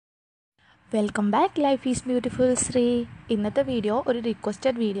Welcome back. Life is beautiful Shri. ഇന്നത്തെ video ഒരു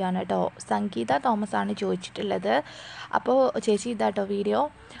requested video ആണ് കേട്ടോ. സംഗീത തോമസ് ആണ് ചോദിച്ചിട്ടുള്ളത്. അപ്പോൾ ചേച്ചി ഇതാട്ടോ വീഡിയോ.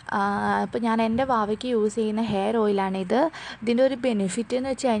 അപ്പോൾ ഞാൻ എൻ്റെ വാവയ്ക്ക് യൂസ് ചെയ്യുന്ന ഹെയർ ഓയിലാണിത്. ഇതിൻ്റെ ഒരു ബെനിഫിറ്റ്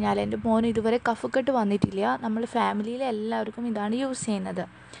എന്ന് വെച്ച് കഴിഞ്ഞാൽ എൻ്റെ മോന് ഇതുവരെ കഫക്കെട്ട് വന്നിട്ടില്ല. നമ്മൾ ഫാമിലിയിലെ എല്ലാവർക്കും ഇതാണ് യൂസ് ചെയ്യുന്നത്.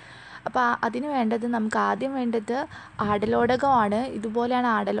 അപ്പോൾ അതിന് വേണ്ടത് നമുക്ക് ആദ്യം വേണ്ടത് ആടലോടകമാണ്. ഇതുപോലെയാണ്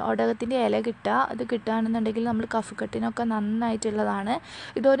ആടലോടകത്തിൻ്റെ ഇല കിട്ടുക. അത് കിട്ടുകയാണെന്നുണ്ടെങ്കിൽ നമ്മൾ കഫക്കെട്ടിനൊക്കെ നന്നായിട്ടുള്ളതാണ്.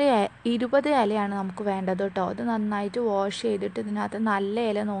 ഇതൊരു 20 ഇലയാണ് നമുക്ക് വേണ്ടത് കേട്ടോ. അത് നന്നായിട്ട് വാഷ് ചെയ്തിട്ട് ഇതിനകത്ത് നല്ല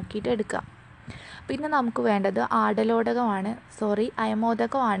ഇല നോക്കിയിട്ട് എടുക്കുക. പിന്നെ നമുക്ക് വേണ്ടത്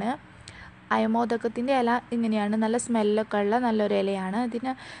അയമോദകമാണ്. അയമോദകത്തിൻ്റെ ഇല ഇങ്ങനെയാണ്, നല്ല സ്മെല്ലൊക്കെ ഉള്ള നല്ലൊരു ഇലയാണ്.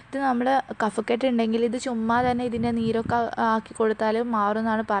 ഇത് നമ്മൾ കഫക്കെട്ട് ഉണ്ടെങ്കിൽ ഇത് ചുമ്മാ തന്നെ ഇതിൻ്റെ നീരൊക്കെ ആക്കി കൊടുത്താൽ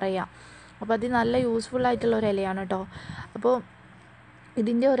മാറുമെന്നാണ് പറയുക. അപ്പോൾ അത് നല്ല യൂസ്ഫുൾ ആയിട്ടുള്ള ഒരു ഇലയാണ് കേട്ടോ. അപ്പോൾ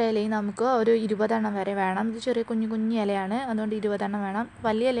ഇതിൻ്റെ ഒരു ഇലയും നമുക്ക് ഒരു 20 എണ്ണം വരെ വേണം. ഇത് ചെറിയ കുഞ്ഞു ഇലയാണ്, അതുകൊണ്ട് 20 എണ്ണം വേണം.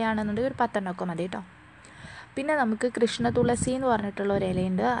 വലിയ ഇലയാണെന്നുണ്ടെങ്കിൽ ഒരു 10 എണ്ണമൊക്കെ മതി കേട്ടോ. പിന്നെ നമുക്ക് കൃഷ്ണ തുളസി എന്ന് പറഞ്ഞിട്ടുള്ള ഒരു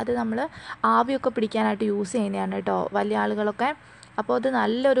ഇലയുണ്ട്. അത് നമ്മൾ ആവിയൊക്കെ പിടിക്കാനായിട്ട് യൂസ് ചെയ്യുന്നതാണ് കേട്ടോ, വലിയ ആളുകളൊക്കെ. അപ്പോൾ അത്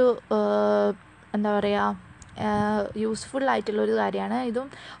നല്ലൊരു എന്താ പറയുക, യൂസ്ഫുൾ ആയിട്ടുള്ളൊരു കാര്യമാണ്. ഇതും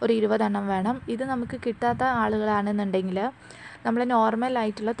ഒരു 20 എണ്ണം വേണം. ഇത് നമുക്ക് കിട്ടാത്ത ആളുകളാണെന്നുണ്ടെങ്കിൽ നമ്മൾ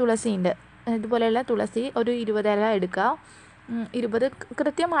നോർമലായിട്ടുള്ള തുളസി ഉണ്ട്, ഇതുപോലെയുള്ള തുളസി ഒരു 20 ഇല എടുക്കുക. 20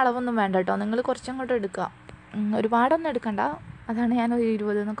 കൃത്യം അളവൊന്നും വേണ്ട കേട്ടോ, നിങ്ങൾ കുറച്ചങ്ങോട്ട് എടുക്കുക, ഒരുപാടൊന്നും എടുക്കണ്ട. അതാണ് ഞാൻ ഒരു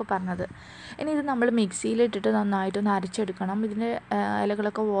 20 എന്നൊക്കെ പറഞ്ഞത്. ഇനി ഇത് നമ്മൾ മിക്സിയിലിട്ടിട്ട് നന്നായിട്ടൊന്ന് അരച്ചെടുക്കണം. ഇതിൻ്റെ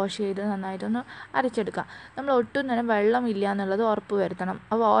ഇലകളൊക്കെ വാഷ് ചെയ്ത് നന്നായിട്ടൊന്ന് അരച്ചെടുക്കുക. നമ്മൾ ഒട്ടും തന്നെ വെള്ളമില്ല എന്നുള്ളത് ഉറപ്പ് വരുത്തണം.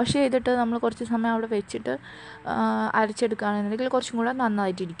 അപ്പോൾ വാഷ് ചെയ്തിട്ട് നമ്മൾ കുറച്ച് സമയം അവിടെ വെച്ചിട്ട് അരച്ചെടുക്കുകയാണെന്നുണ്ടെങ്കിൽ കുറച്ചും കൂടെ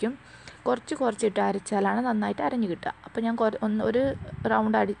നന്നായിട്ടിരിക്കും. കുറച്ചിട്ട് അരച്ചാലാണ് നന്നായിട്ട് അരഞ്ഞ് കിട്ടുക. അപ്പോൾ ഞാൻ ഒരു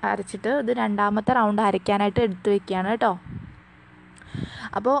റൗണ്ട് അരച്ചിട്ട് ഇത് രണ്ടാമത്തെ റൗണ്ട് അരയ്ക്കാനായിട്ട് എടുത്ത് വയ്ക്കുകയാണ് കേട്ടോ.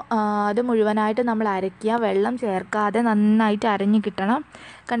 അപ്പോൾ അത് മുഴുവനായിട്ട് നമ്മൾ അരയ്ക്കുക, വെള്ളം ചേർക്കാതെ നന്നായിട്ട് അരഞ്ഞ് കിട്ടണം.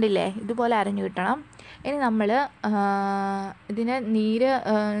 കണ്ടില്ലേ, ഇതുപോലെ അരഞ്ഞ് കിട്ടണം. ഇനി നമ്മൾ ഇതിന് നീര്,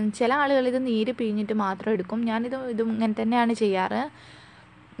 ചില ആളുകൾ ഇത് നീര് പിഴിഞ്ഞിട്ട് മാത്രം എടുക്കും. ഞാനിതും ഇങ്ങനെ തന്നെയാണ് ചെയ്യാറ്.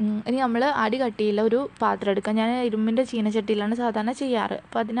 ഇനി നമ്മൾ അടി കട്ടിയുള്ള ഒരു പാത്രം എടുക്കാം. ഞാൻ ഇരുമ്പിൻ്റെ ചീനച്ചട്ടിയിലാണ് സാധാരണ ചെയ്യാറ്.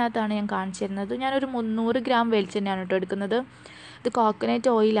 അപ്പോൾ അതിനകത്താണ് ഞാൻ കാണിച്ചു തരുന്നത്. ഞാനൊരു 300 ഗ്രാം വെളിച്ചെണ്ണയാണ് കേട്ടോ എടുക്കുന്നത്. ഇത് കോക്കനട്ട്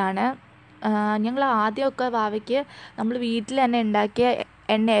ഓയിലാണ്. ഞങ്ങൾ ആദ്യമൊക്കെ വാവയ്ക്ക് നമ്മൾ വീട്ടിൽ തന്നെ ഉണ്ടാക്കിയ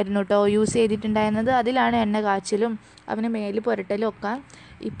എണ്ണയായിരുന്നു കേട്ടോ യൂസ് ചെയ്തിട്ടുണ്ടായിരുന്നത്. അതിലാണ് എണ്ണ കാച്ചലും അവന് മേല് പുരട്ടലും ഒക്കെ.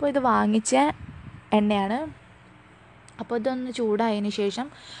 ഇപ്പോൾ ഇത് വാങ്ങിച്ച എണ്ണയാണ്. അപ്പോൾ ഇതൊന്ന് ചൂടായതിന് ശേഷം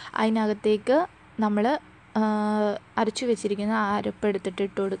അതിനകത്തേക്ക് നമ്മൾ അരച്ചു വെച്ചിരിക്കുന്ന അരപ്പ് എടുത്തിട്ട്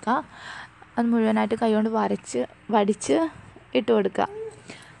ഇട്ട് കൊടുക്കുക. അത് മുഴുവനായിട്ട് കൈകൊണ്ട് വടിച്ച് ഇട്ട് കൊടുക്കുക.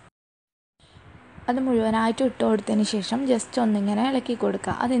 അത് മുഴുവനായിട്ട് ഇട്ട് കൊടുത്തതിന് ശേഷം ജസ്റ്റ് ഒന്നിങ്ങനെ ഇളക്കി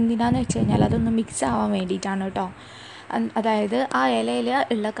കൊടുക്കുക. അതെന്തിനാന്ന് വെച്ച് കഴിഞ്ഞാൽ അതൊന്ന് മിക്സ് ആവാൻ വേണ്ടിയിട്ടാണ് കേട്ടോ. അതായത് ആ ഇലയിൽ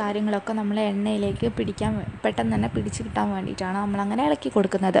ഉള്ള കാര്യങ്ങളൊക്കെ നമ്മൾ എണ്ണയിലേക്ക് പെട്ടെന്ന് തന്നെ പിടിച്ച് കിട്ടാൻ വേണ്ടിയിട്ടാണ് നമ്മളങ്ങനെ ഇളക്കി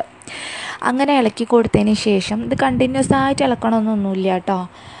കൊടുക്കുന്നത്. അങ്ങനെ ഇളക്കി കൊടുത്തതിന് ശേഷം ഇത് കണ്ടിന്യൂസ് ആയിട്ട് ഇളക്കണമെന്നൊന്നുമില്ല കേട്ടോ.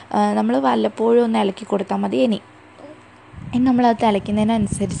 നമ്മൾ വല്ലപ്പോഴും ഒന്ന് ഇളക്കി കൊടുത്താൽ മതി. ഇനി നമ്മളത്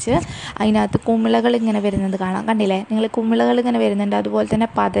തിളയ്ക്കുന്നതിനനുസരിച്ച് അതിനകത്ത് കുമിളകൾ ഇങ്ങനെ വരുന്നത് കാണാം. കണ്ടില്ലേ നിങ്ങൾ, കുമിളകൾ ഇങ്ങനെ വരുന്നുണ്ട്. അതുപോലെ തന്നെ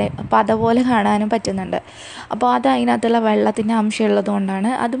പത പോലെ കാണാനും പറ്റുന്നുണ്ട്. അപ്പോൾ അത് അതിനകത്തുള്ള വെള്ളത്തിൻ്റെ അംശം ഉള്ളത്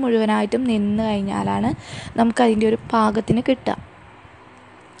കൊണ്ടാണ്. അത് മുഴുവനായിട്ടും നിന്ന് കഴിഞ്ഞാലാണ് നമുക്കതിൻ്റെ ഒരു പാകത്തിന് കിട്ടുക.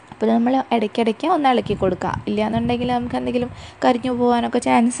 അപ്പോൾ നമ്മൾ ഇടയ്ക്കിടയ്ക്ക് ഒന്ന് ഇളക്കി കൊടുക്കുക. ഇല്ലയെന്നുണ്ടെങ്കിൽ നമുക്ക് എന്തെങ്കിലും കരിഞ്ഞു പോകാനൊക്കെ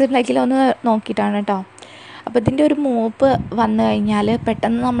ചാൻസ് ഉണ്ടെങ്കിൽ ഒന്ന് നോക്കിയിട്ടാണ് കേട്ടോ. അപ്പോൾ ഇതിൻ്റെ ഒരു മൂപ്പ് വന്നു കഴിഞ്ഞാൽ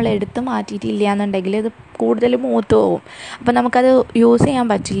പെട്ടെന്ന് നമ്മൾ എടുത്ത് മാറ്റിയിട്ടില്ല എന്നുണ്ടെങ്കിൽ ഇത് കൂടുതൽ മൂത്ത് പോകും. അപ്പോൾ നമുക്കത് യൂസ് ചെയ്യാൻ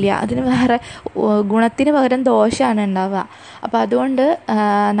പറ്റില്ല. അതിന് വേറെ ഗുണത്തിന് പകരം ദോഷമാണ് ഉണ്ടാവുക. അപ്പോൾ അതുകൊണ്ട്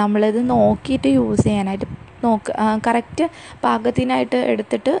നമ്മളിത് നോക്കിയിട്ട് യൂസ് ചെയ്യാനായിട്ട് കറക്റ്റ് പാകത്തിനായിട്ട്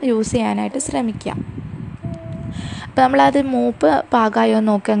എടുത്തിട്ട് യൂസ് ചെയ്യാനായിട്ട് ശ്രമിക്കുക. അപ്പോൾ നമ്മളത് മൂപ്പ് പാകമായോ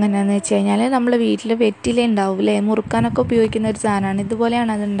നോക്കുക. എങ്ങനെയാണെന്ന് വെച്ച് കഴിഞ്ഞാൽ നമ്മൾ വീട്ടിൽ വെറ്റില ഉണ്ടാവില്ലേ, മുറുക്കാനൊക്കെ ഉപയോഗിക്കുന്ന ഒരു സാധനമാണ്.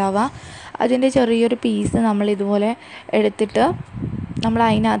 ഇതുപോലെയാണ് അത് ഉണ്ടാവുക. അതിൻ്റെ ചെറിയൊരു പീസ് നമ്മൾ ഇതുപോലെ എടുത്തിട്ട് നമ്മൾ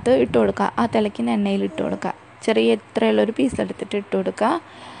അതിനകത്ത് ഇട്ട് കൊടുക്കുക. ആ തിളയ്ക്കുന്ന എണ്ണയിൽ ഇട്ട് കൊടുക്കുക. ചെറിയ ഇത്രയുള്ളൊരു പീസ് എടുത്തിട്ട് ഇട്ട് കൊടുക്കുക.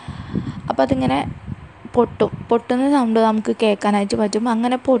 അപ്പോൾ അതിങ്ങനെ പൊട്ടുന്ന സൗണ്ട് നമുക്ക് കേൾക്കാനായിട്ട് പറ്റും.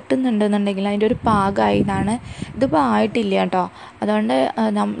 അങ്ങനെ പൊട്ടുന്നുണ്ടെന്നുണ്ടെങ്കിൽ അതിൻ്റെ ഒരു പാകമായതാണ്. ഇതിപ്പോൾ ആയിട്ടില്ല കേട്ടോ. അതുകൊണ്ട്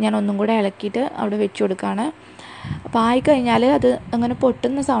ഞാൻ ഒന്നും കൂടെ ഇളക്കിയിട്ട് അവിടെ വെച്ച് കൊടുക്കുകയാണ്. അപ്പോൾ ആയിക്കഴിഞ്ഞാൽ അത് അങ്ങനെ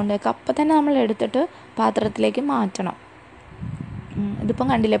പൊട്ടുന്ന സൗണ്ട് കേൾക്കുക. അപ്പോൾ തന്നെ നമ്മൾ എടുത്തിട്ട് പാത്രത്തിലേക്ക് മാറ്റണം. ഇതിപ്പം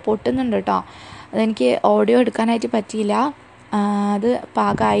കണ്ടില്ലേ, പൊട്ടുന്നുണ്ട് കേട്ടോ. അതെനിക്ക് ഓഡിയോ എടുക്കാനായിട്ട് പറ്റിയില്ല. അത്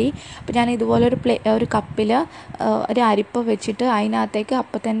പാകമായി. അപ്പോൾ ഞാൻ ഇതുപോലെ ഒരു കപ്പിൽ ഒരു അരിപ്പ വെച്ചിട്ട് അതിനകത്തേക്ക്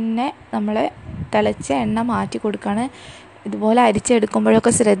അപ്പം തന്നെ നമ്മൾ തിളച്ച എണ്ണ മാറ്റി കൊടുക്കുകയാണ്. ഇതുപോലെ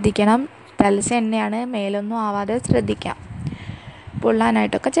അരിച്ചെടുക്കുമ്പോഴൊക്കെ ശ്രദ്ധിക്കണം. തിളച്ച എണ്ണയാണ്, മേലൊന്നും ആവാതെ ശ്രദ്ധിക്കാം.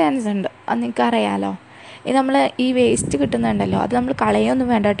 പൊള്ളാനായിട്ടൊക്കെ ചാൻസ് ഉണ്ട്, അത് നിങ്ങൾക്കറിയാമല്ലോ. ഈ നമ്മൾ ഈ വേസ്റ്റ് കിട്ടുന്നുണ്ടല്ലോ അത് നമ്മൾ കളയൊന്നും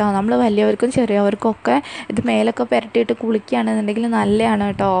വേണ്ട കേട്ടോ. നമ്മൾ വലിയവർക്കും ചെറിയവർക്കും ഒക്കെ ഇത് മേലൊക്കെ പുരട്ടിയിട്ട് കുളിക്കുകയാണെന്നുണ്ടെങ്കിൽ നല്ലതാണ്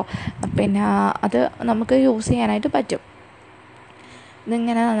കേട്ടോ. പിന്നെ അത് നമുക്ക് യൂസ് ചെയ്യാനായിട്ട് പറ്റും.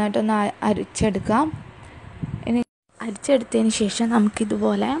 ഇതിങ്ങനെ നന്നായിട്ടൊന്ന് അരിച്ചെടുക്കാം. ഇനി അരിച്ചെടുത്തതിന് ശേഷം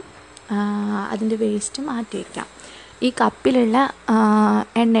നമുക്കിതുപോലെ അതിൻ്റെ വേസ്റ്റ് മാറ്റി വയ്ക്കാം. ഈ കപ്പിലുള്ള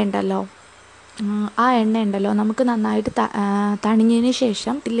എണ്ണ ഉണ്ടല്ലോ നമുക്ക് നന്നായിട്ട് തണിഞ്ഞതിന്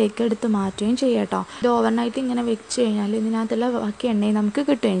ശേഷം ഇതിലേക്ക് എടുത്ത് മാറ്റുകയും ചെയ്യാം കേട്ടോ. ഇത് ഓവർനൈറ്റ് ഇങ്ങനെ വെച്ച് കഴിഞ്ഞാൽ ഇതിനകത്തുള്ള ബാക്കി എണ്ണയും നമുക്ക്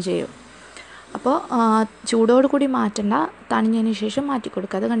കിട്ടുകയും ചെയ്യും. അപ്പോൾ ചൂടോട് കൂടി മാറ്റണ്ട, തണിഞ്ഞതിന് ശേഷം മാറ്റി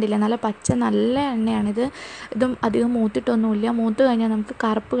കൊടുക്കുക. അത് കണ്ടില്ലേ, നല്ല പച്ച നല്ല എണ്ണയാണിത്. ഇതും അധികം മൂത്തിട്ടൊന്നുമില്ല. മൂത്ത് കഴിഞ്ഞാൽ നമുക്ക്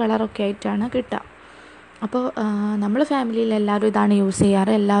കറുപ്പ് കളറൊക്കെ ആയിട്ടാണ് കിട്ടുക. അപ്പോൾ നമ്മൾ ഫാമിലിയിൽ എല്ലാവരും ഇതാണ് യൂസ്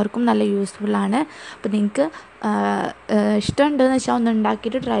ചെയ്യാറ്. എല്ലാവർക്കും നല്ല യൂസ്ഫുള്ളാണ്. അപ്പോൾ നിങ്ങൾക്ക് ഇഷ്ടമുണ്ടെന്ന് വെച്ചാൽ ഒന്ന്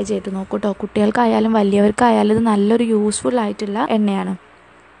ഉണ്ടാക്കിയിട്ട് ട്രൈ ചെയ്ത് നോക്കൂ കേട്ടോ. കുട്ടികൾക്കായാലും വലിയവർക്കായാലും ഇത് നല്ലൊരു യൂസ്ഫുള്ളായിട്ടുള്ള എണ്ണയാണ്.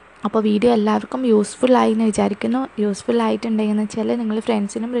 അപ്പോൾ വീഡിയോ എല്ലാവർക്കും യൂസ്ഫുള്ളായി എന്ന് വിചാരിക്കുന്നു. യൂസ്ഫുള്ളായിട്ടുണ്ടെന്ന് വെച്ചാൽ നിങ്ങൾ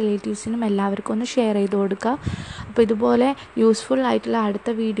ഫ്രണ്ട്സിനും റിലേറ്റീവ്സിനും എല്ലാവർക്കും ഒന്ന് ഷെയർ ചെയ്ത് കൊടുക്കുക. അപ്പോൾ ഇതുപോലെ യൂസ്ഫുള്ളായിട്ടുള്ള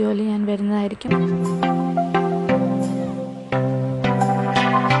അടുത്ത വീഡിയോയിൽ ഞാൻ വരുന്നതായിരിക്കും.